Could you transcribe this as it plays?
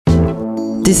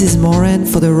This is Maureen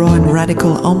for the Raw and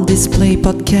Radical On Display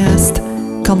podcast,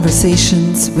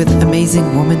 conversations with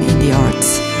amazing women in the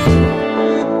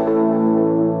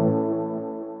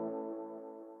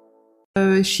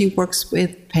arts. She works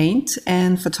with paint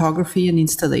and photography and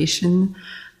installation,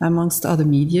 amongst other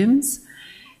mediums.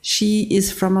 She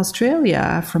is from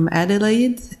Australia, from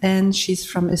Adelaide, and she's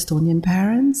from Estonian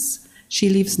parents. She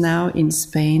lives now in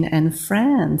Spain and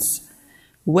France.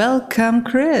 Welcome,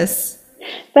 Chris.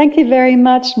 Thank you very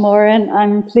much, Maureen.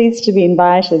 I'm pleased to be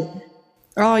invited.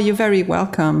 Oh, you're very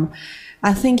welcome.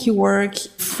 I think your work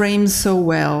frames so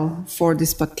well for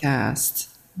this podcast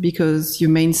because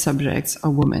your main subjects are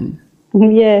women.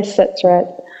 Yes, that's right.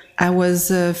 I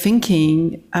was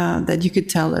thinking that you could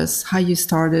tell us how you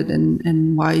started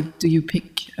and why do you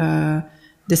pick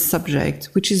this subject,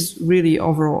 which is really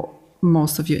overall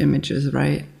most of your images,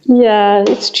 right? Yeah,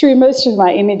 it's true. Most of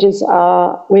my images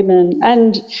are women.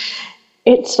 And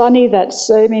it's funny that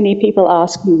so many people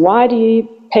ask me, why do you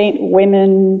paint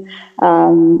women?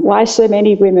 Why so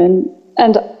many women?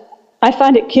 And I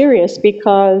find it curious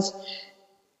because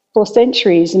for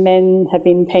centuries, men have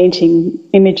been painting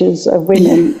images of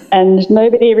women and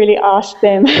nobody really asked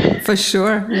them For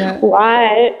sure, yeah.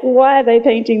 why are they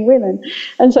painting women?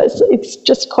 And so it's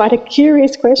just quite a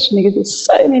curious question because there's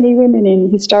so many women in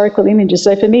historical images.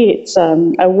 So for me, it's a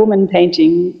woman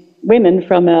painting women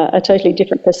from a totally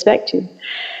different perspective.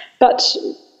 But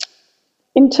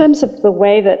in terms of the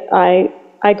way that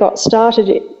I got started,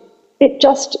 it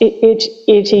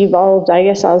evolved. I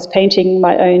guess I was painting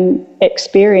my own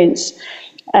experience,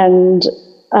 and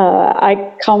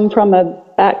I come from a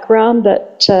background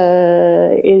that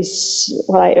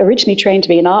I originally trained to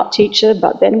be an art teacher,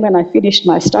 but then when I finished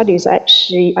my studies, I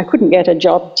couldn't get a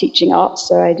job teaching art,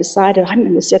 so I decided I'm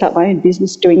going to set up my own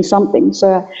business doing something.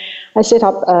 So I set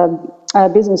up a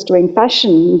business doing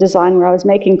fashion design where I was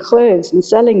making clothes and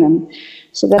selling them.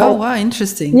 So that wow,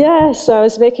 interesting. Yeah, so I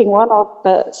was making one-off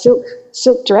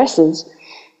silk dresses,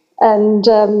 and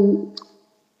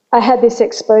I had this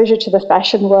exposure to the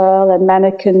fashion world and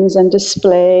mannequins and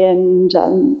display and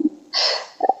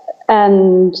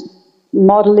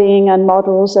modelling and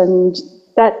models, and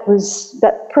that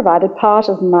provided part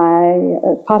of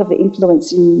the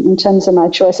influence in terms of my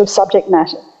choice of subject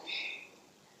matter,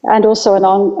 and also a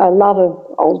love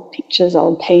of old pictures,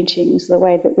 old paintings, the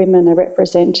way that women are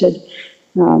represented.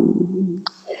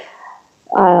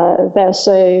 They're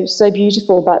so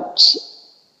beautiful, but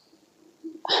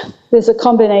there's a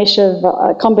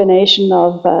combination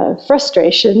of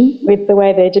frustration with the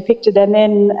way they're depicted, and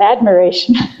then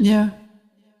admiration. Yeah,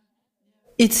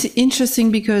 it's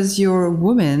interesting because your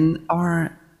women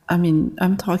are. I mean,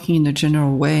 I'm talking in a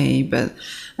general way, but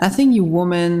I think you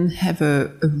women have a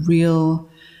real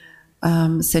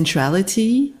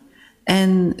sensuality.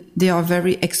 And they are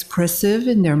very expressive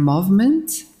in their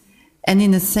movement. And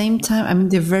in the same time, I mean,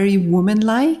 they're very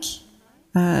woman-like.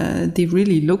 They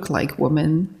really look like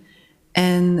women.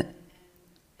 And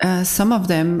some of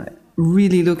them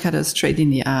really look at us straight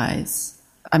in the eyes.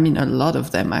 I mean, a lot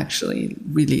of them actually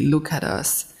really look at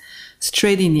us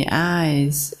straight in the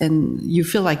eyes. And you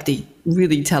feel like they're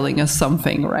really telling us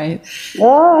something, right?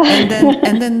 Oh.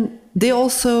 And then they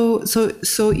also,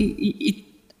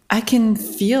 I can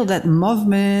feel that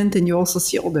movement, and you also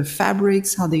see all the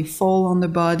fabrics, how they fall on the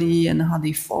body and how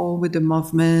they fall with the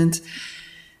movement.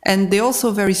 And they're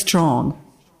also very strong.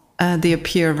 They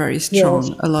appear very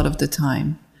strong a lot of the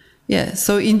time. Yeah,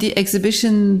 so in the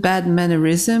exhibition Bad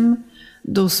Mannerism,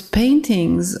 those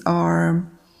paintings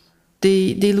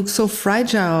they look so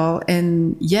fragile,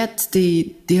 and yet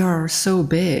they are so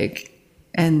big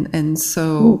and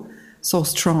so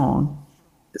strong.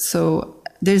 So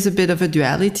there's a bit of a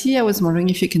duality. I was wondering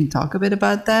if you can talk a bit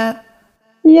about that.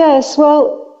 Yes,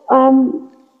 well,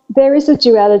 there is a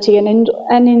duality, and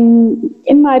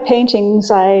in my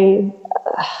paintings, I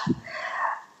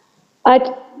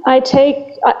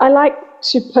like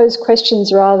to pose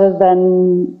questions rather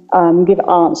than give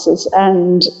answers,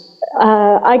 and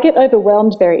I get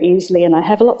overwhelmed very easily, and I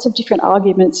have lots of different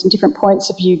arguments and different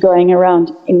points of view going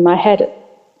around in my head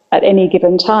at any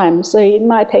given time. So in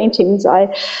my paintings,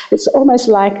 it's almost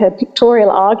like a pictorial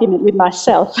argument with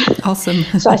myself. Awesome.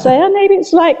 So I say, maybe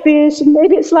it's like this, and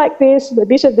maybe it's like this, and a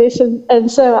bit of this. And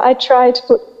so I try to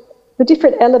put the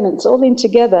different elements all in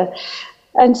together.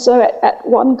 And so at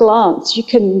one glance, you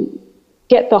can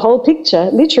get the whole picture,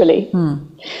 literally.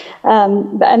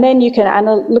 And then you can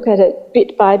look at it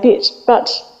bit by bit.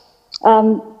 But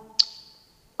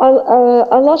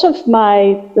a lot of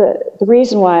the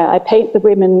reason why I paint the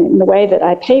women in the way that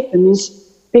I paint them is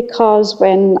because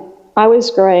when I was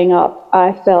growing up,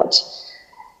 I felt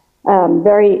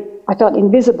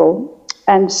invisible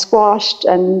and squashed.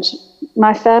 And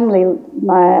my family,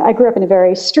 I grew up in a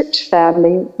very strict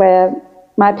family where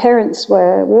my parents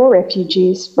were war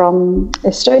refugees from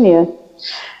Estonia.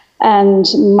 And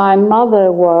my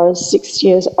mother was 6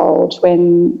 years old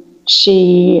when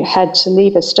she had to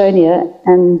leave Estonia,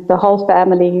 and the whole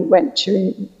family went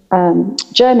to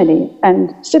Germany.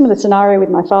 And similar scenario with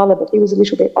my father, but he was a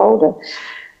little bit older.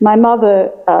 My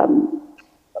mother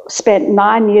spent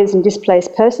 9 years in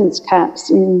displaced persons camps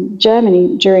in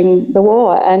Germany during the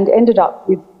war and ended up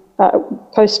with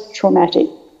post-traumatic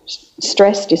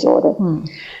stress disorder.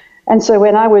 And so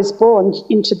when I was born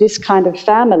into this kind of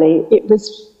family, it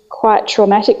was quite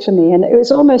traumatic for me. And it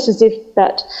was almost as if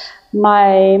that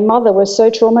my mother was so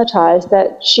traumatized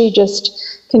that she just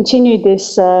continued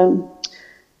this, the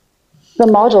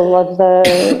model of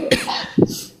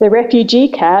the refugee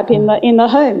camp in the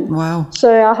home. Wow.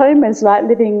 So our home is like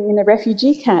living in a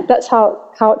refugee camp. That's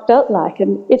how it felt like.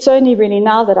 And it's only really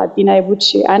now that I've been able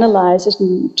to analyse it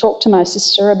and talk to my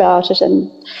sister about it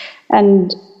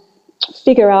and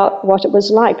figure out what it was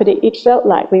like. But it felt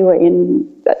like we were in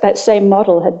that same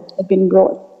model had been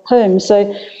brought home.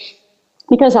 So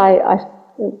because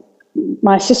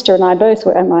my sister and I both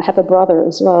were, and I have a brother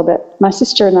as well, but my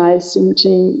sister and I seem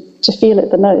to feel it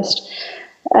the most.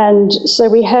 And so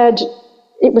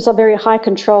it was a very high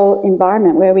control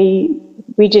environment where we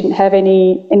didn't have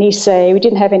any say, we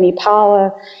didn't have any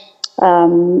power.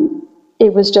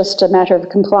 It was just a matter of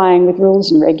complying with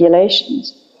rules and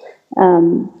regulations.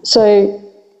 So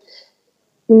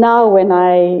now when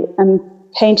I am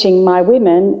painting my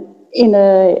women,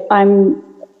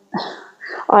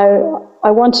 I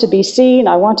want to be seen,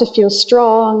 I want to feel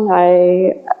strong.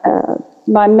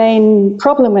 My main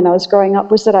problem when I was growing up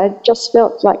was that I just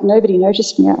felt like nobody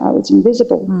noticed me. I was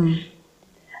invisible.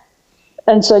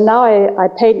 And so now I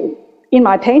paint in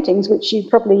my paintings, which you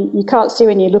can't see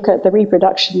when you look at the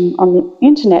reproduction on the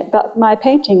internet, but my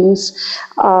paintings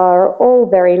are all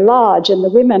very large, and the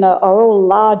women are all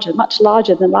larger, much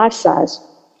larger than life size.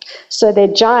 So they're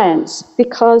giants,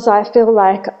 because I feel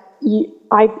like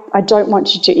I don't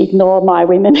want you to ignore my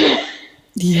women.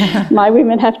 Yeah. My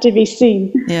women have to be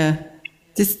seen. Yeah.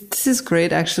 This is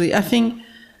great, actually. I think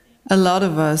a lot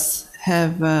of us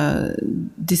have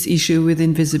this issue with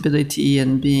invisibility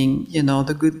and being,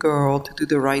 the good girl to do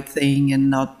the right thing and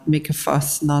not make a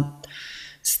fuss, not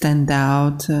stand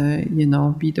out,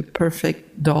 be the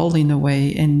perfect doll in a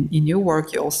way. And in your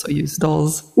work, you also use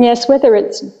dolls. Yes, whether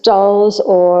it's dolls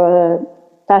or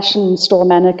fashion store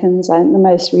mannequins. In the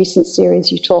most recent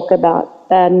series, you talk about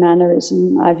bad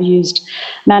mannerism. I've used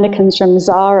mannequins from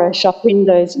Zara shop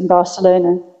windows in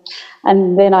Barcelona.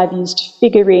 And then I've used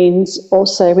figurines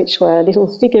also, which were little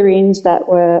figurines that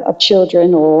were of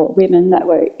children or women that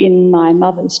were in my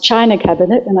mother's china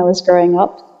cabinet when I was growing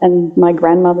up, and my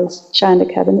grandmother's china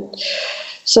cabinet.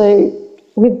 So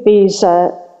with these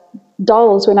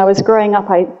dolls, when I was growing up,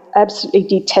 I absolutely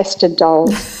detested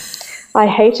dolls. I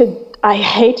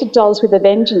hated dolls with a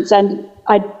vengeance, and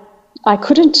I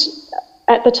couldn't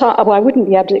at the time. Well, I wouldn't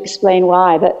be able to explain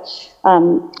why, but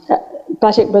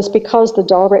it was because the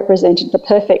doll represented the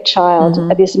perfect child,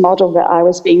 this model that I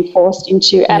was being forced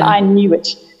into, and I knew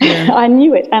it. Yeah. I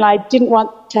knew it, and I didn't want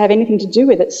to have anything to do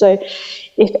with it. So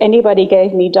if anybody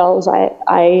gave me dolls,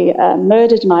 I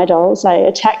murdered my dolls. I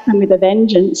attacked them with a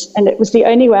vengeance, and it was the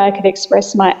only way I could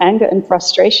express my anger and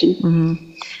frustration.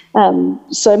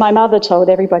 So my mother told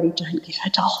everybody, don't give her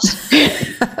dolls.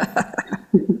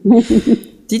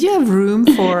 Did you have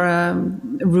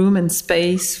room and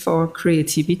space for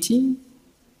creativity?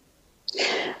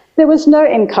 There was no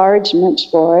encouragement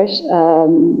for it.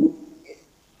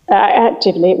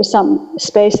 Actively, it was some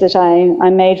space that I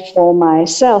made for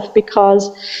myself, because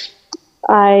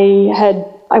I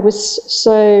was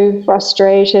so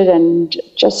frustrated and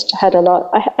just had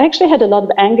I actually had a lot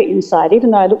of anger inside,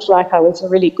 even though I looked like I was a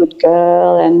really good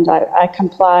girl and I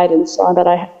complied and so on, but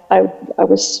I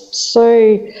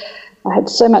had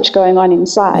so much going on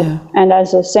inside. Yeah. And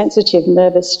as a sensitive,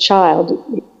 nervous child,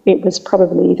 it was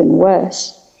probably even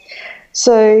worse.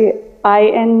 So I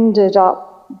ended up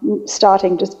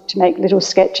starting just to make little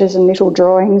sketches and little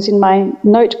drawings in my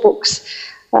notebooks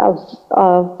of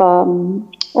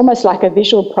almost like a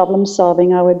visual problem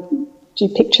solving. I would do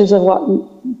pictures of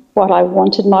what I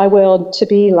wanted my world to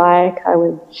be like. I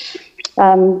would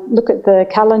look at the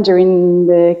calendar in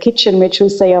the kitchen, which will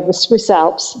say of the Swiss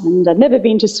Alps, and I've never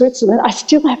been to Switzerland. I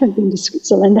still haven't been to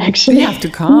Switzerland, actually. You have to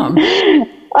come.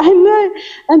 I know,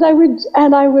 and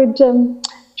I would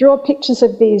draw pictures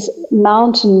of these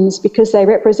mountains because they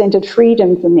represented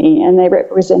freedom for me, and they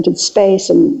represented space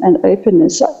and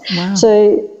openness. Wow.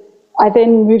 So I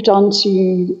then moved on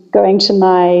to going to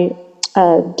my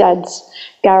Dad's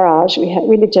garage.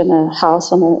 We lived in a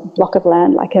house on a block of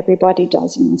land like everybody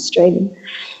does in Australia.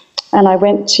 And I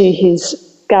went to his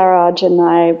garage and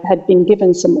I had been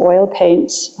given some oil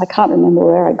paints. I can't remember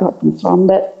where I got them from,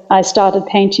 but I started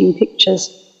painting pictures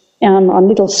on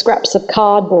little scraps of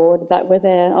cardboard that were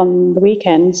there on the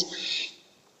weekends.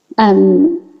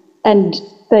 And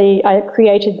I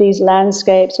created these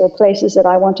landscapes or places that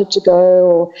I wanted to go,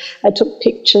 or I took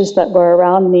pictures that were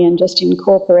around me and just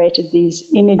incorporated these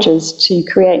images to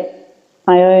create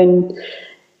my own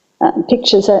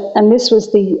pictures. And this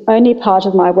was the only part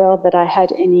of my world that I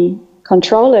had any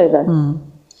control over.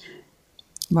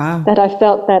 Wow. That I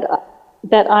felt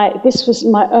this was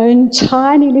my own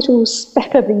tiny little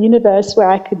speck of the universe where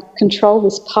I could control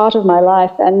this part of my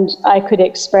life, and I could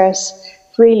express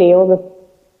freely all the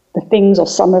things or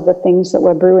some of the things that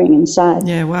were brewing inside.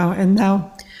 Yeah, wow. And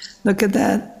now look at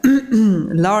that.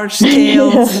 Large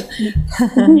scales.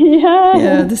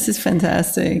 Yeah, this is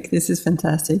fantastic.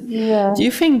 Yeah. Do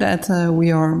you think that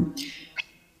we are,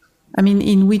 I mean,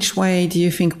 in which way do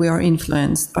you think we are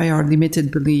influenced by our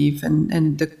limited belief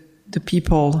and the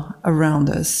people around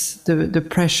us, the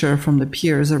pressure from the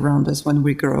peers around us when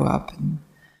we grow up?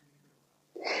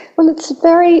 Well, it's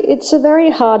a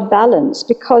very hard balance,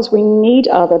 because we need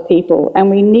other people and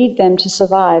we need them to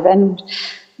survive, and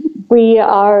we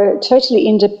are totally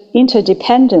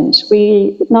interdependent.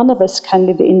 None of us can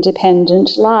live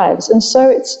independent lives, and so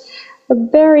it's a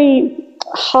very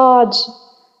hard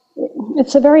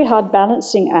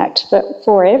balancing act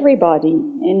for everybody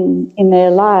in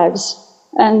their lives,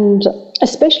 and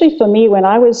especially for me when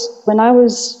I was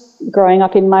growing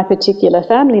up in my particular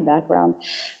family background.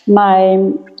 My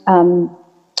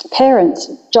parents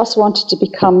just wanted to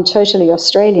become totally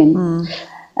Australian,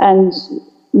 and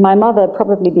my mother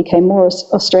probably became more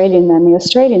Australian than the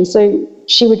Australian, so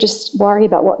she would just worry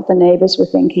about what the neighbours were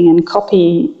thinking and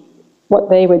copy what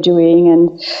they were doing,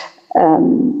 and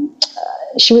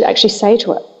she would actually say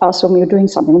to us when we were doing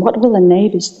something, "What will the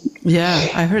neighbours think?" Yeah,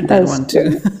 I heard that one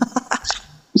too.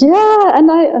 Yeah, and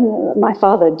my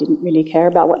father didn't really care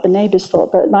about what the neighbours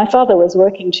thought, but my father was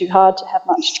working too hard to have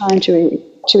much time to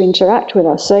interact with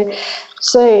us.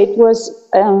 So it was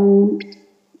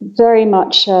very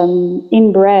much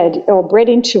inbred or bred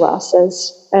into us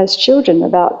as children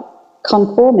about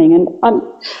conforming. And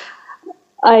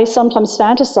I sometimes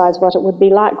fantasize what it would be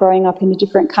like growing up in a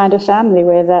different kind of family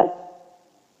where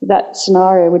that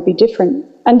scenario would be different.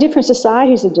 And different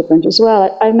societies are different as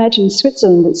well. I imagine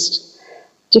Switzerland is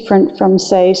different from,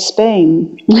 say,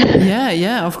 Spain.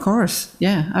 Yeah, of course.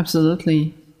 Yeah,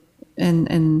 absolutely.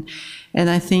 And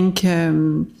I think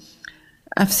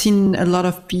I've seen a lot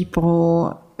of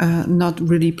people not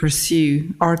really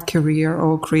pursue art career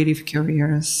or creative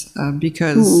careers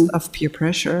because of peer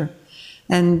pressure,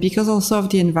 and because also of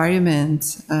the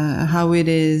environment, how it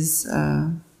is,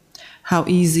 how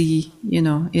easy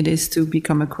it is to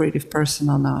become a creative person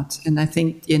or not. And I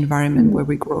think the environment where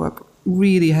we grow up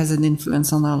really has an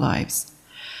influence on our lives,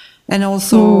 and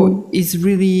also is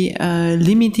really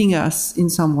limiting us in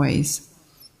some ways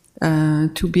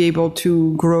to be able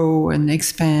to grow and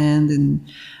expand and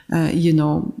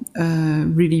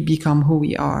really become who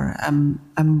we are. I'm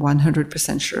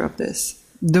 100% sure of this.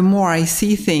 The more I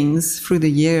see things through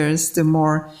the years, the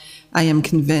more I am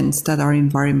convinced that our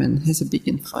environment has a big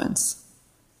influence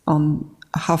on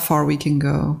how far we can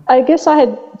go. I guess I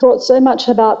had thought so much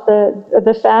about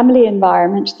the family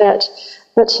environment that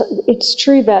it's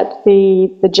true that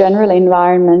the general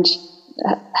environment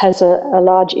has a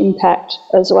large impact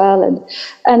as well.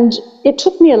 And it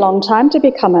took me a long time to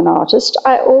become an artist.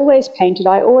 I always painted,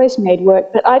 I always made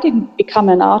work, but I didn't become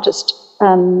an artist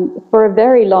for a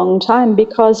very long time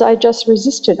because I just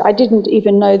resisted. I didn't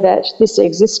even know that this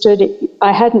existed.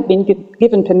 I hadn't been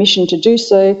given permission to do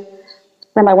so.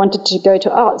 When I wanted to go to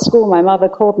art school, my mother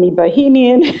called me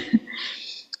bohemian.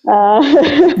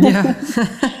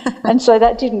 And so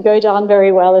that didn't go down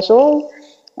very well at all.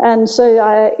 And so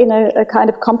I, a kind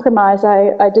of compromise,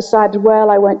 I decided, well,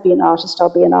 I won't be an artist,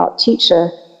 I'll be an art teacher.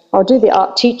 I'll do the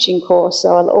art teaching course,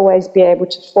 so I'll always be able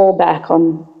to fall back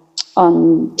on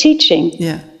teaching.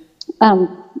 Yeah.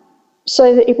 So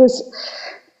it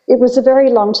was a very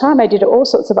long time. I did all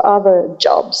sorts of other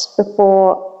jobs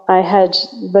before I had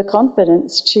the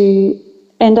confidence to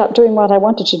end up doing what I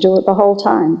wanted to do the whole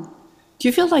time. Do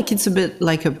you feel like it's a bit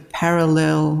like a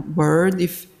parallel word?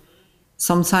 If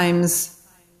sometimes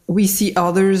we see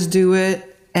others do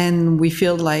it and we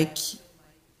feel like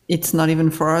it's not even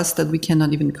for us, that we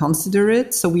cannot even consider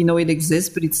it. So we know it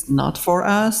exists, but it's not for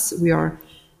us. We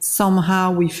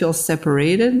feel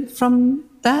separated from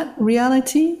that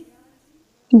reality.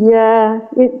 Yeah,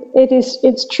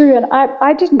 it's true. And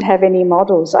I didn't have any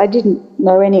models. I didn't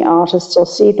know any artists or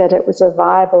see that it was a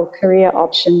viable career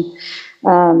option.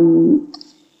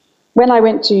 When I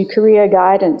went to career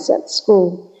guidance at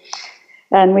school,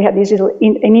 and we had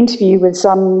an interview with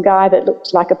some guy that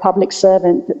looked like a public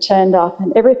servant that turned up,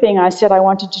 and everything I said I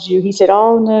wanted to do, he said,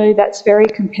 "Oh no, that's very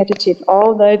competitive.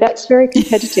 Oh no, that's very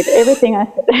competitive." Everything I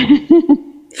said.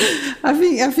 I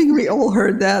think we all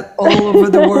heard that all over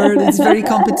the world. It's very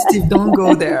competitive. Don't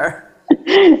go there.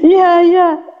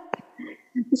 Yeah.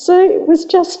 So it was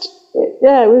just,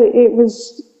 it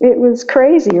was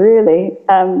crazy, really.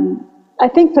 I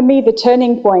think for me, the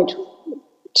turning point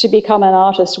to become an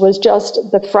artist was just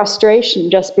the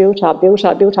frustration just built up. It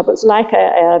was like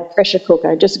a pressure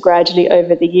cooker, just gradually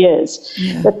over the years.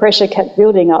 Yeah. The pressure kept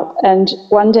building up. And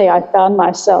one day I found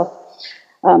myself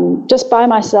just by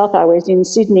myself. I was in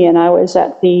Sydney and I was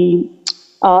at the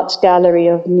Art Gallery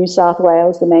of New South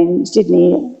Wales, the main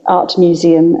Sydney Art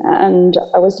Museum, and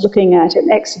I was looking at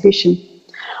an exhibition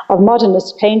of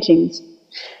modernist paintings.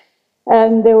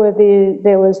 And there was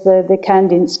the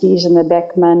Kandinskys and the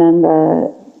Beckman and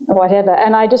the whatever,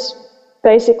 and I just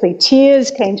basically tears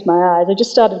came to my eyes. I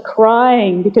just started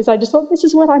crying because I just thought, this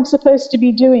is what I'm supposed to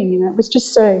be doing. It was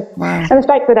just so. Wow. And the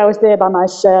fact that I was there by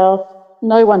myself,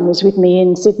 no one was with me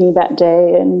in Sydney that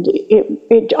day, and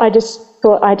I just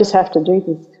thought, I just have to do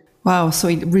this. Wow, so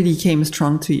it really came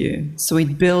strong to you. So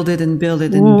it built it and built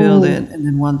it and built it, and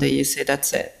then one day you say,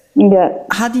 that's it. Yeah.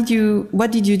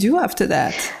 What did you do after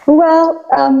that? Well,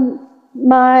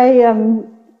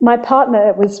 my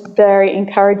partner was very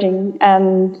encouraging,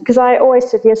 and because I always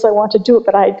said, yes, I want to do it,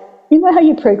 but you know how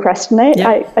you procrastinate?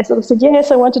 Yeah. I sort of said,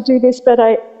 yes, I want to do this, but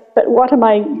what am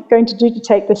I going to do to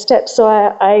take the step? So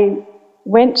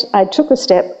I took a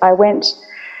step.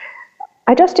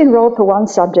 I just enrolled for one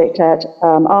subject at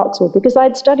art school because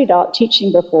I'd studied art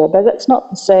teaching before, but that's not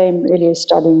the same really as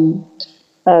studying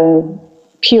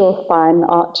pure fine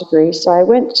art degree. So I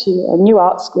went to a new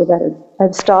art school that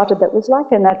had started that was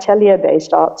like an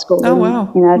atelier-based art school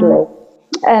in Adelaide.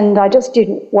 And I just did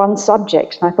one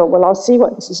subject, and I thought, well, I'll see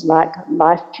what this is like,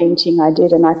 life painting I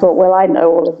did, and I thought, well, I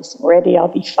know all of this already, I'll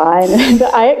be fine.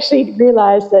 But I actually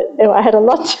realised that I had a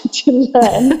lot to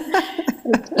learn.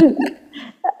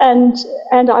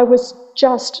 And I was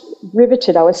just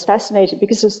riveted, I was fascinated,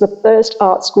 because it was the first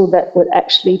art school that would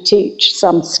actually teach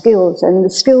some skills, and the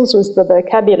skills was the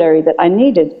vocabulary that I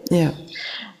needed. Yeah.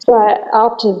 So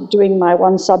after doing my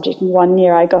one subject in 1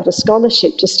 year, I got a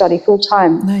scholarship to study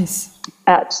full-time. Nice.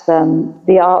 At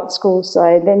the art school. So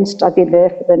I then studied there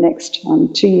for the next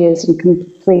 2 years and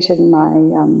completed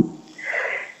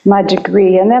my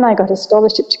degree. And then I got a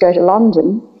scholarship to go to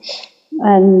London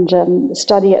and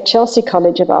study at Chelsea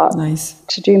College of Art. Nice.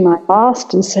 To do my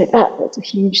master's. So that's a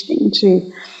huge thing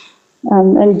too.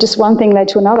 And just one thing led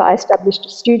to another. I established a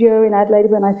studio in Adelaide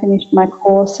when I finished my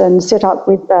course and set up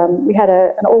with, we had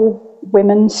an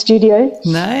all-women studio.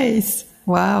 Nice.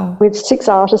 Wow. With 6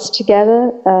 artists together.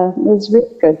 It was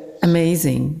really good.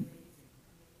 Amazing.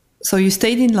 So you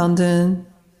stayed in London,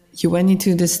 you went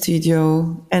into the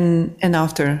studio, and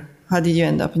after, how did you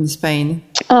end up in Spain?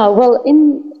 Well,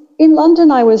 in London,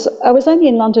 I was only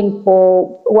in London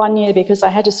for 1 year because I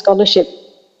had a scholarship.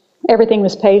 Everything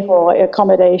was paid for,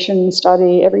 accommodation,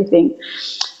 study, everything,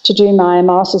 to do my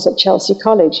master's at Chelsea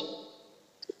College.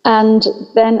 And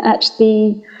then at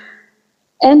the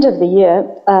end of the year,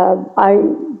 I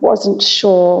wasn't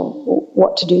sure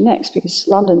what to do next because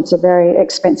London's a very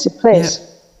expensive place.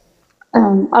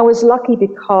 Yeah. I was lucky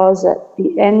because at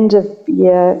the end of the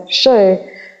year show,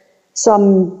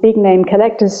 some big name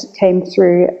collectors came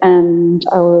through and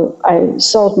I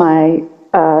sold my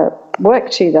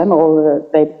work to them, or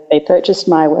they purchased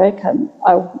my work.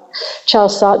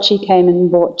 Charles Saatchi came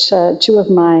and bought 2 of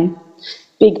my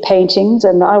big paintings,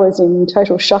 and I was in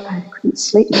total shock. I couldn't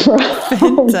sleep for a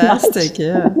whole night. Fantastic,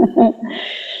 yeah.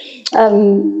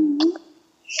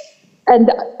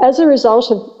 And as a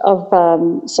result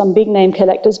of some big name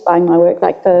collectors buying my work,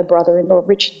 like the brother-in-law of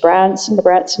Richard Branson, the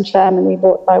Branson family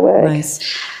bought my work. Nice.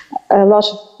 A lot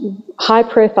of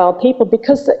high-profile people,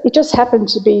 because it just happened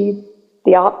to be,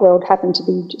 the art world happened to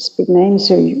be just big names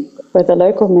who were the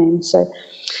local names. So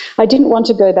I didn't want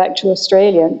to go back to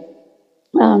Australia.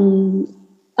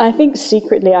 I think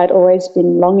secretly I'd always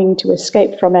been longing to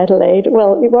escape from Adelaide.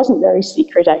 Well, it wasn't very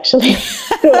secret, actually.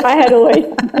 I had always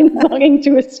been longing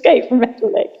to escape from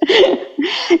Adelaide.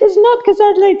 It's not because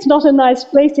Adelaide's not a nice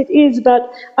place, it is,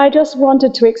 but I just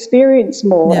wanted to experience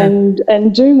more and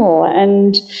do more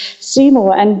and see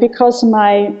more. And because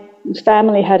my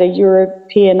family had a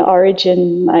European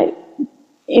origin,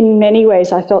 in many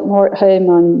ways I felt more at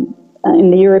home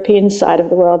in the European side of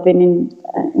the world than in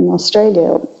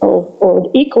Australia,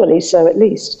 or equally so at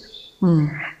least.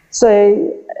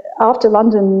 So after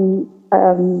London,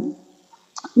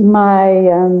 my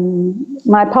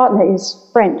partner is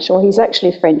French, or he's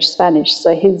actually French-Spanish,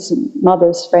 so his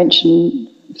mother's French and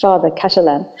father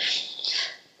Catalan.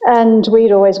 And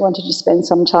we'd always wanted to spend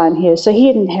some time here. So he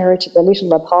had inherited a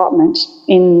little apartment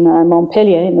in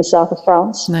Montpellier in the south of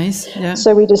France. Nice, yeah.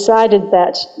 So we decided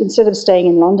that instead of staying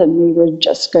in London, we would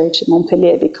just go to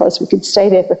Montpellier because we could stay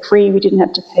there for free. We didn't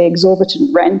have to pay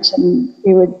exorbitant rent, and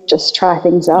we would just try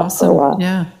things out for a while.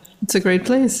 Yeah, it's a great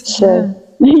place. So,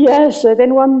 yeah, so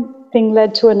then one thing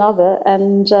led to another,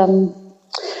 and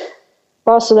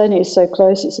Barcelona is so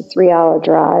close, it's a 3-hour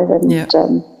drive,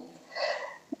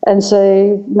 and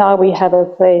so now we have a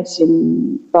place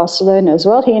in Barcelona as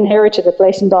well. He inherited a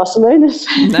place in Barcelona. So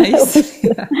nice.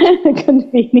 That was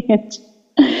convenient.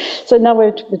 So now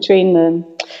we're between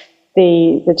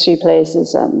the two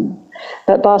places.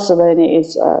 But Barcelona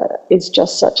is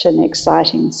just such an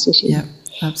exciting city. Yeah,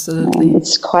 absolutely.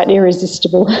 It's quite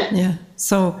irresistible. Yeah.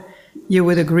 So you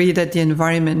would agree that the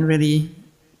environment really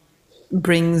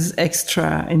brings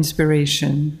extra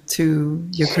inspiration to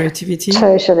your creativity?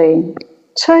 Totally,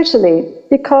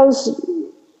 because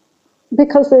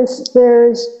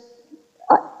there's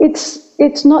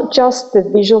it's not just the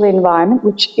visual environment,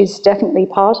 which is definitely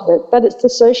part of it, but it's the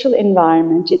social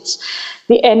environment. It's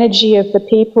the energy of the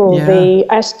people, the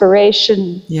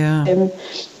aspiration. Yeah.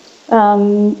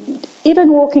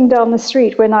 Even walking down the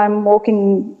street, when I'm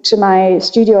walking to my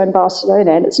studio in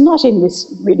Barcelona, and it's not in this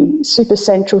really super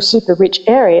central, super rich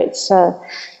area. It's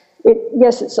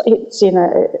in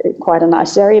quite a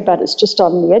nice area, but it's just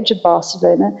on the edge of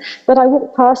Barcelona. But I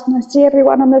walk past and I see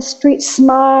everyone on the street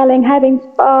smiling, having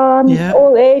fun,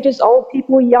 all ages, old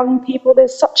people, young people.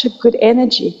 There's such a good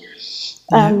energy.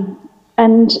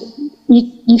 And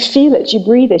you feel it, you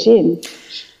breathe it in.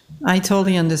 I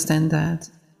totally understand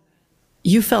that.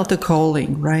 You felt a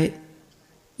calling, right?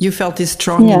 You felt it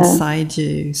strong inside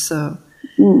you. So,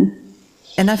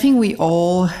 and I think we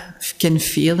all can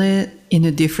feel it in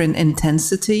a different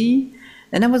intensity.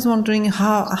 And I was wondering,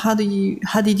 how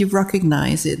did you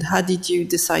recognize it? How did you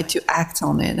decide to act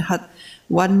on it?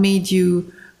 What made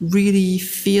you really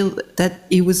feel that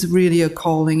it was really a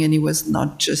calling and it was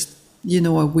not just,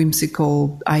 a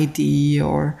whimsical idea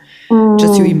or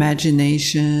just your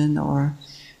imagination? Or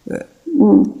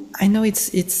I know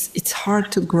it's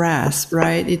hard to grasp,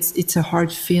 right? It's a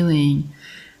hard feeling.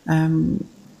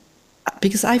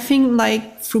 Because I think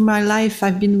through my life,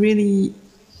 I've been really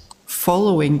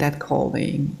following that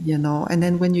calling, and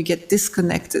then when you get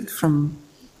disconnected from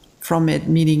it,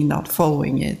 meaning not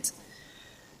following it,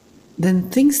 then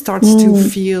things starts to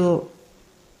feel,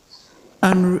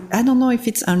 I don't know if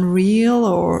it's unreal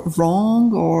or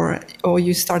wrong, or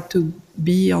you start to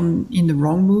be in the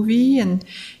wrong movie. And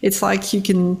it's like you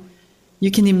can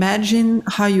imagine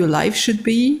how your life should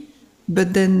be,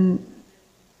 but then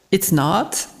it's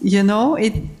not,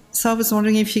 So I was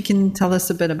wondering if you can tell us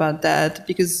a bit about that,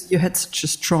 because you had such a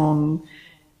strong,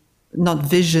 not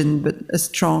vision, but a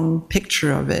strong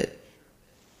picture of it.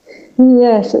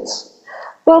 Yes,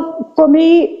 for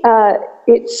me, I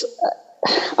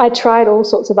tried all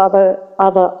sorts of other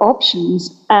options,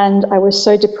 and I was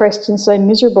so depressed and so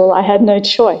miserable, I had no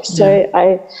choice. So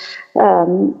I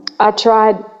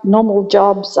tried normal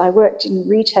jobs. I worked in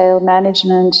retail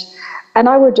management, and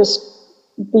I would just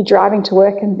be driving to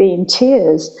work and be in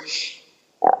tears.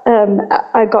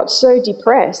 I got so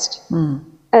depressed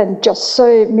and just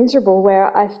so miserable,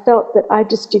 where I felt that I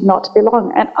just did not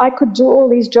belong. And I could do all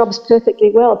these jobs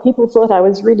perfectly well. People thought I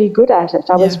was really good at it.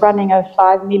 I was running a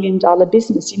 $5 million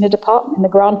business in the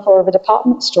ground floor of a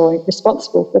department store,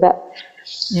 responsible for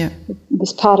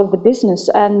this part of the business.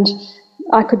 And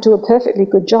I could do a perfectly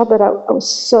good job, but I was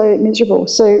so miserable.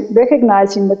 So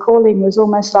recognizing the calling was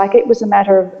almost like it was a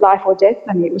matter of life or death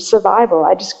for me. It was survival.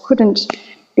 I just couldn't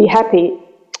be happy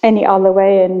any other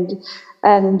way. And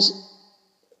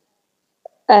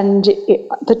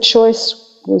the choice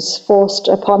was forced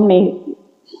upon me.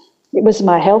 It was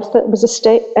my health that was at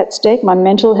stake. My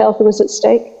mental health was at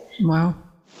stake. Wow.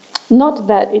 Not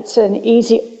that it's an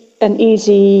easy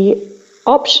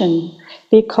option,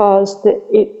 because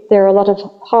there are a lot of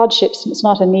hardships, and it's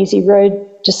not an easy road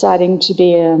deciding to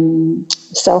be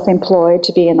self-employed,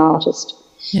 to be an artist.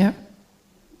 Yeah.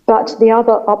 But the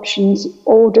other options,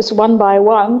 all just one by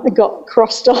one, got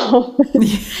crossed off.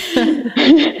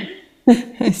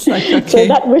 It's like, okay. So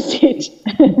that was it.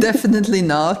 Definitely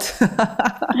not.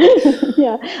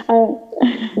 Yeah.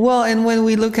 Well, and when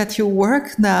we look at your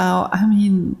work now, I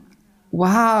mean,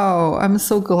 wow, I'm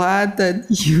so glad that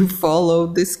you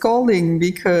followed this calling,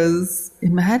 because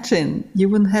imagine you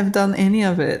wouldn't have done any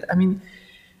of it. I mean,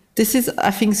 this is,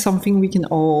 I think, something we can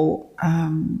all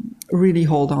really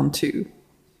hold on to.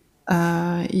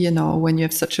 When you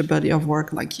have such a body of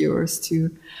work like yours, to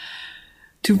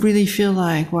really feel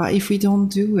like, well, if we don't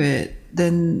do it,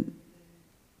 then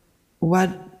what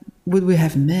would we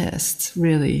have missed?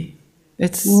 Really,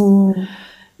 it's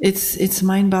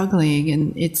mind-boggling,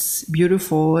 and it's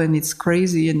beautiful, and it's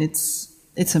crazy, and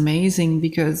it's amazing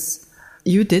because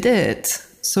you did it.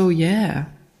 So yeah.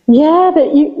 Yeah,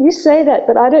 but you say that,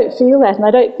 but I don't feel that, and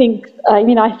I don't think.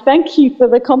 I thank you for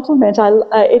the compliment.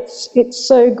 It's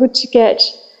so good to get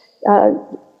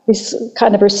this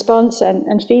kind of response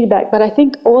and feedback. But I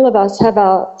think all of us have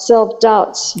our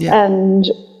self-doubts, and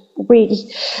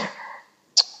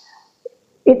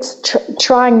it's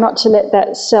trying not to let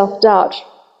that self-doubt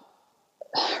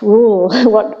rule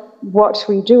what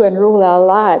we do and rule our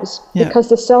lives, because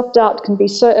the self-doubt can be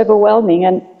so overwhelming.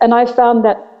 And I found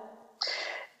that,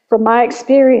 from my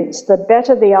experience, the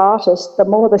better the artist, the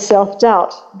more the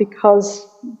self-doubt, because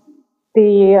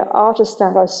the artists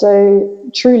that are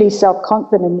so truly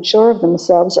self-confident and sure of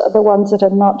themselves are the ones that are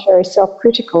not very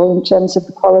self-critical in terms of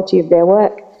the quality of their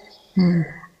work.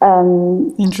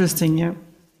 Interesting, yeah.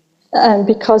 And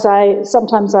because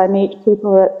sometimes I meet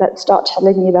people that start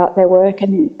telling me about their work,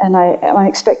 and I'm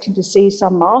expecting to see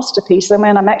some masterpiece, and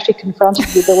when I'm actually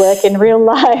confronted with the work in real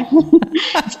life,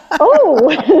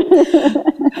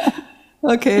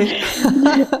 okay.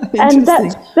 And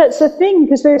that's the thing,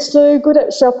 because they're so good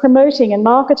at self-promoting and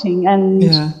marketing, and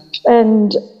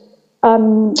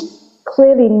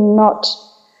clearly not,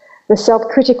 the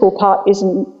self-critical part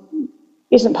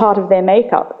isn't part of their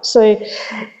makeup. So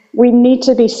we need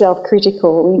to be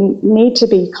self-critical. We need to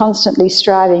be constantly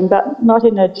striving, but not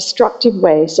in a destructive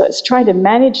way. So it's trying to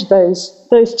manage those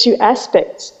two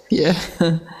aspects. Yeah.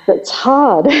 That's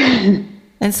hard.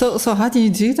 And so how do you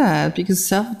do that? Because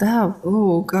self-doubt,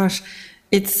 oh gosh,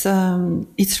 it's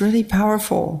really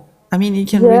powerful. I mean, it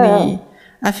can really,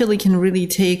 I feel it can really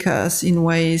take us in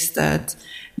ways that,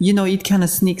 it kind of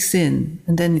sneaks in,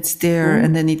 and then it's there,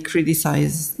 and then it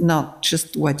criticizes not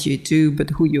just what you do, but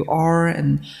who you are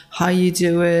and how you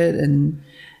do it, and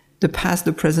the past,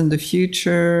 the present, the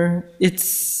future.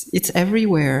 It's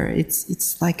everywhere.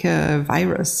 It's like a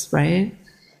virus, right?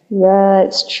 Yeah,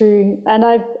 it's true. And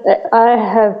I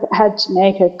have had to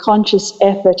make a conscious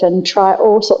effort and try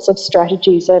all sorts of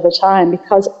strategies over time,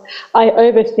 because I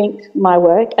overthink my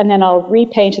work, and then I'll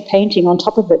repaint a painting on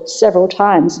top of it several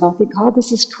times, and I'll think, oh,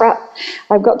 this is crap,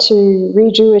 I've got to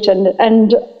redo it.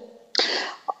 And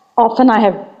often I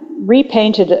have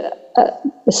repainted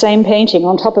the same painting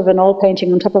on top of an old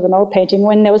painting on top of an old painting,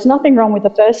 when there was nothing wrong with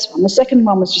the first one. The second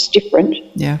one was just different.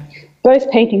 Yeah.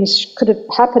 Both paintings could have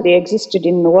happily existed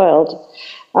in the world,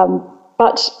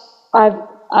 but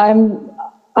I'm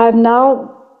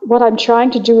now, what I'm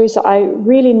trying to do is, I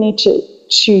really need to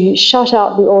shut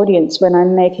out the audience when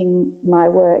I'm making my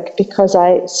work, because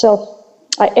I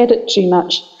edit too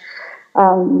much.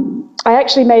 I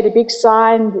actually made a big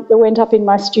sign that went up in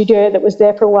my studio that was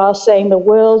there for a while, saying, "The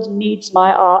world needs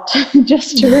my art,"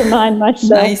 just to remind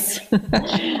myself. Nice.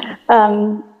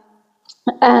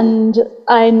 And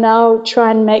I now try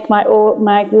and make my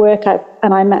work,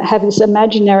 and I have this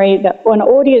imaginary, that an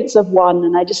audience of one,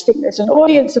 and I just think there's an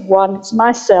audience of one. It's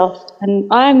myself,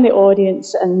 and I'm the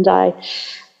audience, and I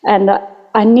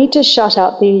need to shut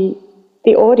out the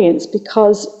audience,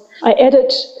 because I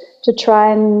edit to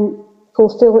try and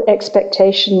fulfill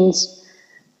expectations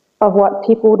of what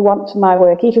people would want for my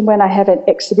work. Even when I have an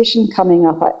exhibition coming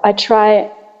up, I try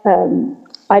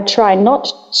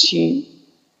not to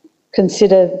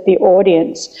consider the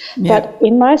audience. But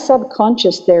in my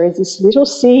subconscious, there is this little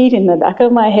seed in the back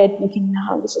of my head thinking,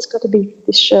 no, this has got to be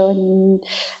this show,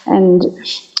 and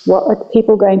what are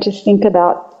people going to think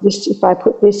about this if I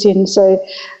put this in? So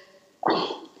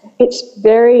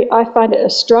I find it a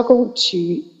struggle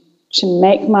to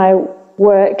make my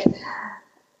work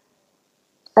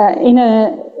in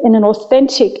a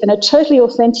totally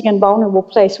authentic and vulnerable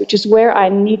place, which is where I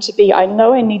need to be. I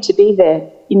know I need to be there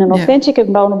in an authentic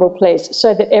and vulnerable place,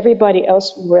 so that everybody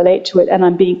else will relate to it, and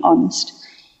I'm being honest.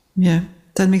 Yeah,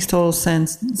 that makes total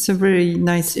sense. It's a very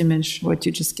nice image, what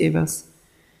you just gave us.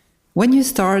 When you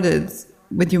started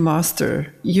with your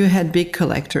master, you had big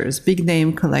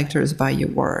name collectors buy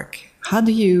your work. How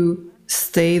do you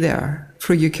stay there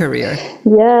through your career?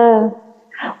 Yeah,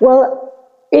 well,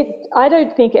 I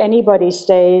don't think anybody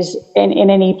stays in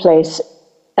any place,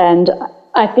 and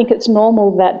I think it's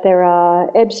normal that there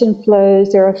are ebbs and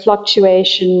flows, there are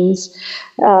fluctuations.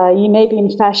 You may be in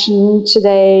fashion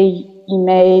today, you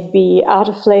may be out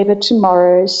of flavor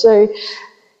tomorrow. So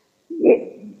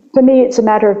for me, it's a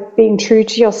matter of being true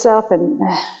to yourself, and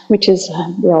which is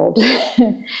the old.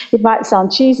 It might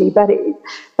sound cheesy, but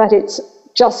it's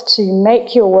just to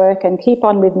make your work and keep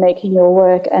on with making your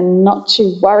work, and not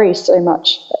to worry so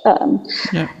much.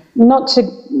 Not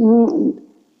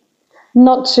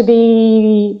to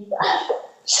be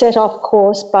set off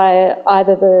course by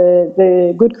either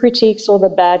the good critiques or the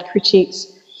bad critiques,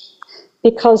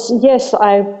 because yes,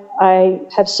 I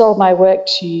have sold my work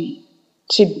to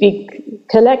big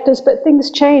collectors, but things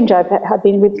change. I've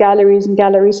been with galleries, and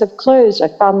galleries have closed. I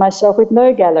found myself with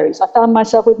no galleries. I found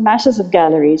myself with masses of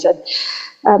galleries.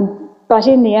 But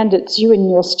in the end, it's you in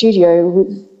your studio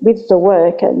with the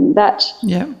work, and that.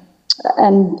 Yeah.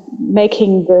 And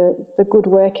making the good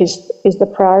work is the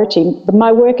priority.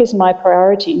 My work is my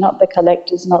priority, not the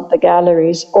collectors, not the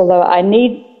galleries. Although I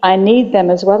need them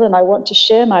as well, and I want to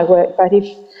share my work. But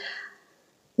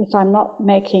if I'm not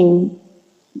making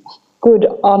good,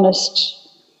 honest,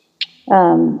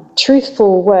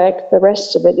 truthful work, the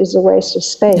rest of it is a waste of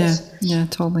space. Yeah,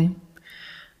 totally.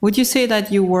 Would you say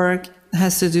that your work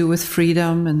has to do with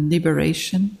freedom and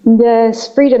liberation?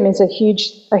 Yes, freedom is a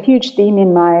huge theme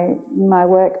in my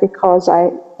work, because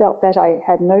I felt that I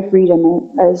had no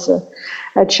freedom as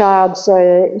a child.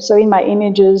 So in my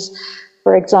images,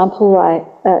 for example,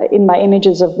 in my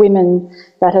images of women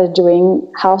that are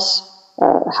doing house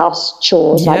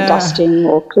chores, like dusting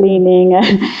or cleaning,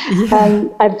 and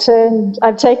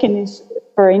I've taken this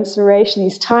for inspiration,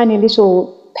 these tiny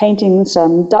little paintings,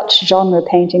 Dutch genre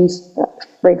paintings,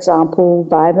 for example,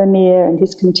 by Vermeer and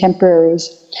his contemporaries,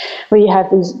 where you have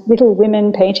these little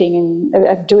women painting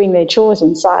and doing their chores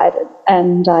inside,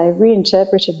 and I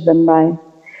reinterpreted them by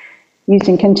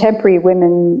using contemporary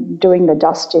women doing the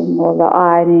dusting or the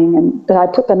ironing, but I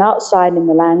put them outside in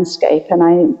the landscape, and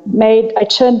I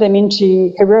turned them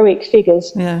into heroic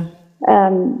figures. Yeah.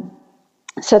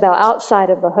 So they were outside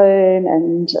of the home,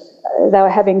 and they were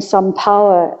having some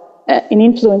power in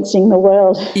influencing the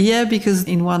world. Yeah, because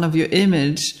in one of your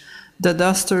image, the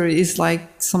duster is like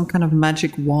some kind of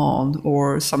magic wand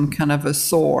or some kind of a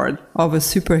sword of a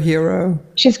superhero.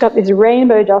 She's got this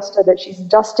rainbow duster that she's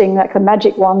dusting like a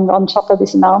magic wand on top of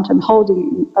this mountain,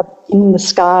 holding up in the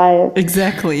sky.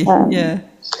 Exactly, yeah.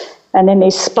 And then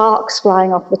there's sparks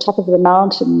flying off the top of the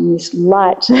mountain, this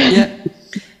light. Yeah.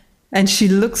 And she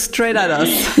looks straight at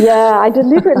us. Yeah,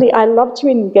 I love to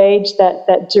engage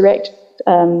that direct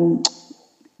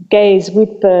gaze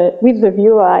with the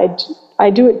viewer. I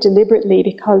do it deliberately,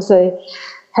 because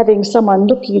having someone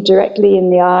look you directly in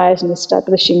the eyes and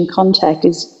establishing contact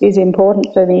is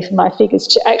important for me, for my figures,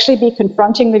 to actually be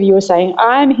confronting the viewer, saying,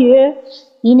 I'm here,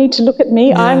 you need to look at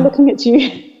me, I'm looking at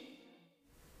you.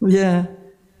 Yeah,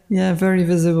 very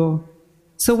visible.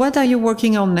 So what are you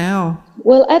working on now?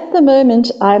 Well, at the moment,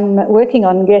 I'm working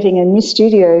on getting a new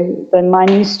studio, my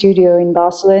new studio in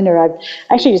Barcelona. I've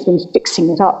actually just been fixing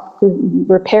it up,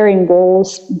 repairing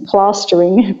walls,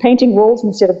 plastering, painting walls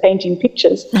instead of painting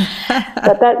pictures.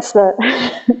 But that's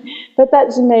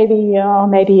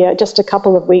maybe just a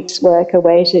couple of weeks' work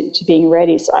away to being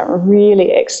ready. So I'm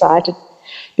really excited,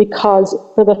 because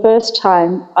for the first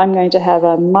time, I'm going to have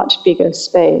a much bigger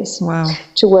space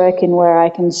to work in, where I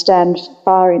can stand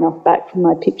far enough back from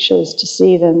my pictures to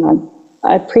see them.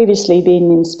 I've previously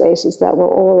been in spaces that were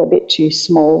all a bit too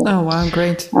small. Oh, wow,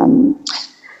 great.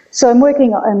 So I'm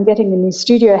working on getting the new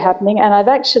studio happening, and I've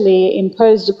actually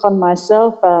imposed upon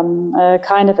myself a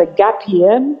kind of a gap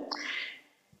year,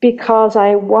 because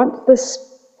I want the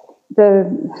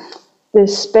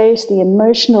space, the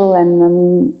emotional and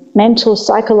the mental,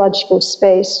 psychological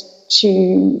space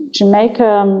to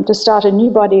start a new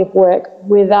body of work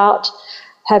without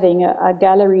having a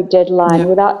gallery deadline,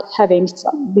 without having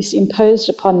this imposed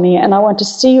upon me. And I want to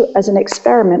see as an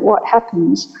experiment what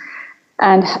happens,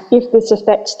 and if this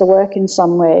affects the work in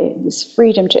some way, this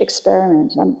freedom to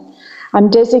experiment. I'm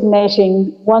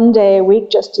designating one day a week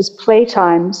just as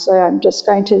playtime, so I'm just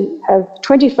going to have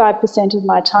 25% of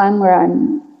my time where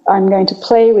I'm going to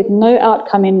play with no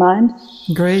outcome in mind.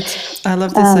 Great. I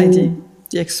love this idea,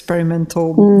 the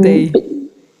experimental day.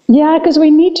 Yeah, because we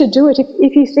need to do it.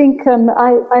 If you think,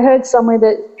 I heard somewhere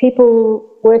that people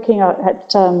working at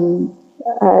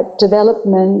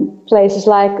development places,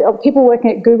 like people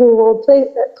working at Google, or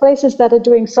places that are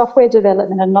doing software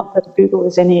development, and not that Google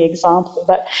is any example,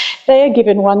 but they are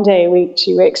given one day a week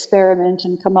to experiment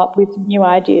and come up with new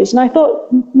ideas. And I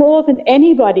thought, more than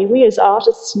anybody, we as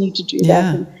artists need to do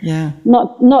that. And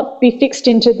not be fixed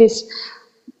into this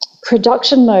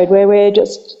production mode where we're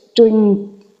just doing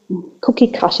cookie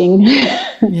cutting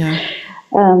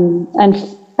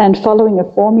and following a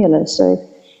formula. So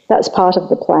that's part of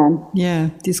the plan. Yeah,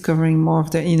 discovering more of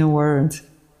the inner world.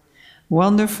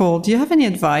 Wonderful. Do you have any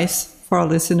advice for our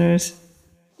listeners?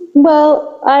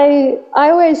 Well, I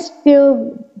always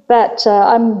feel that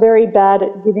I'm very bad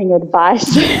at giving advice,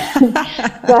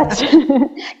 but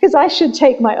because I should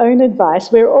take my own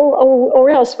advice. We're or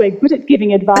else we're good at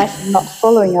giving advice and not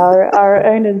following our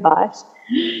own advice,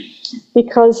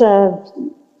 because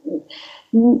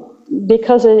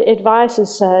advice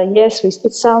is yes,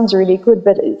 it sounds really good,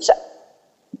 but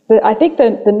I think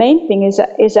the main thing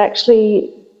is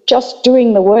actually just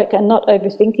doing the work and not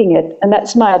overthinking it. And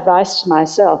that's my advice to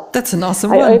myself. That's an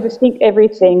awesome one. I overthink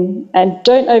everything, and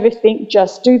don't overthink,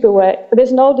 just do the work. But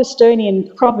there's an old Estonian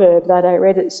proverb that I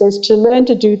read. It says, to learn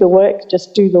to do the work,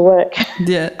 just do the work.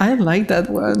 Yeah, I like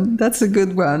that one. That's a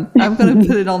good one. I'm going to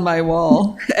put it on my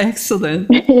wall.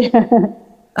 Excellent.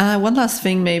 Yeah. One last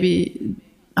thing, maybe.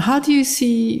 How do you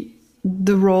see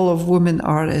the role of women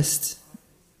artists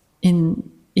in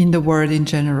the world in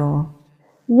general?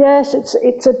 Yes,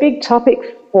 it's a big topic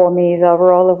for me, the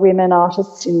role of women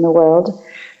artists in the world,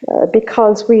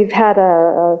 because we've had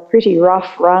a pretty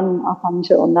rough run up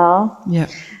until now. Yeah.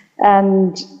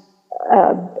 And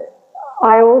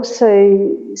I also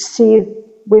see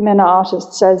women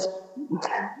artists as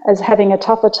having a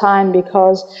tougher time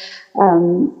because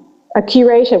a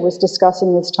curator was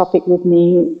discussing this topic with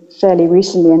me fairly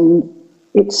recently, and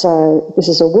this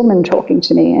is a woman talking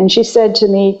to me, and she said to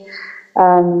me,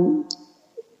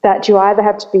 that you either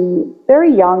have to be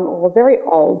very young or very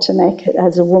old to make it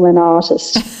as a woman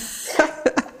artist.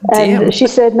 And she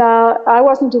said, no, I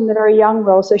wasn't in the very young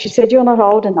role, so she said, you're not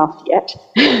old enough yet.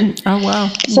 Oh, wow.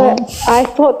 So I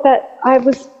thought that I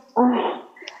was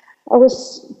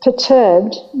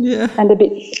perturbed, yeah, and a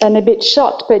bit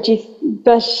shocked, but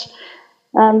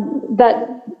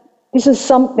that this is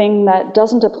something that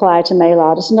doesn't apply to male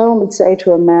artists. No one would say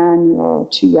to a man, you're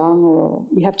too young, or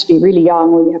you have to be really young,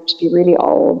 or you have to be really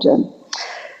old.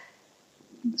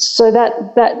 So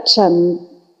that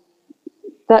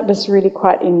was really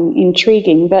quite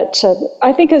intriguing. But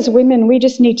I think as women, we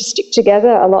just need to stick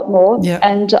together a lot more. Yeah,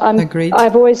 and agreed.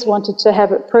 I've always wanted to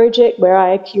have a project where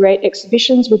I curate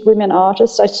exhibitions with women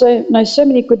artists. I know so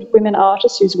many good women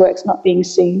artists whose work's not being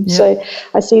seen. Yeah. So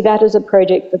I see that as a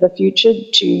project for the future,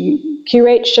 to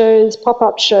curate shows,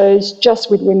 pop-up shows, just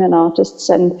with women artists,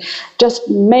 and just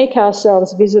make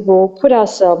ourselves visible, put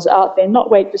ourselves out there, not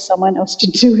wait for someone else to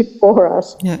do it for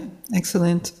us. Yeah.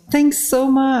 Excellent. Thanks so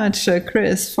much,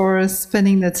 Chris, for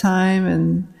spending the time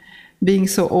and being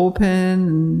so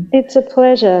open. It's a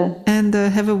pleasure. And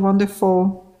have a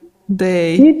wonderful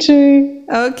day. You too.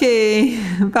 Okay.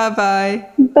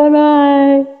 Bye-bye.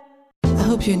 Bye-bye. I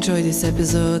hope you enjoyed this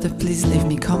episode. Please leave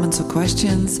me comments or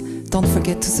questions. Don't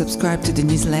forget to subscribe to the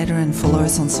newsletter and follow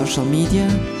us on social media.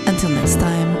 Until next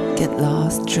time, get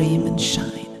lost, dream, and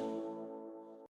shine.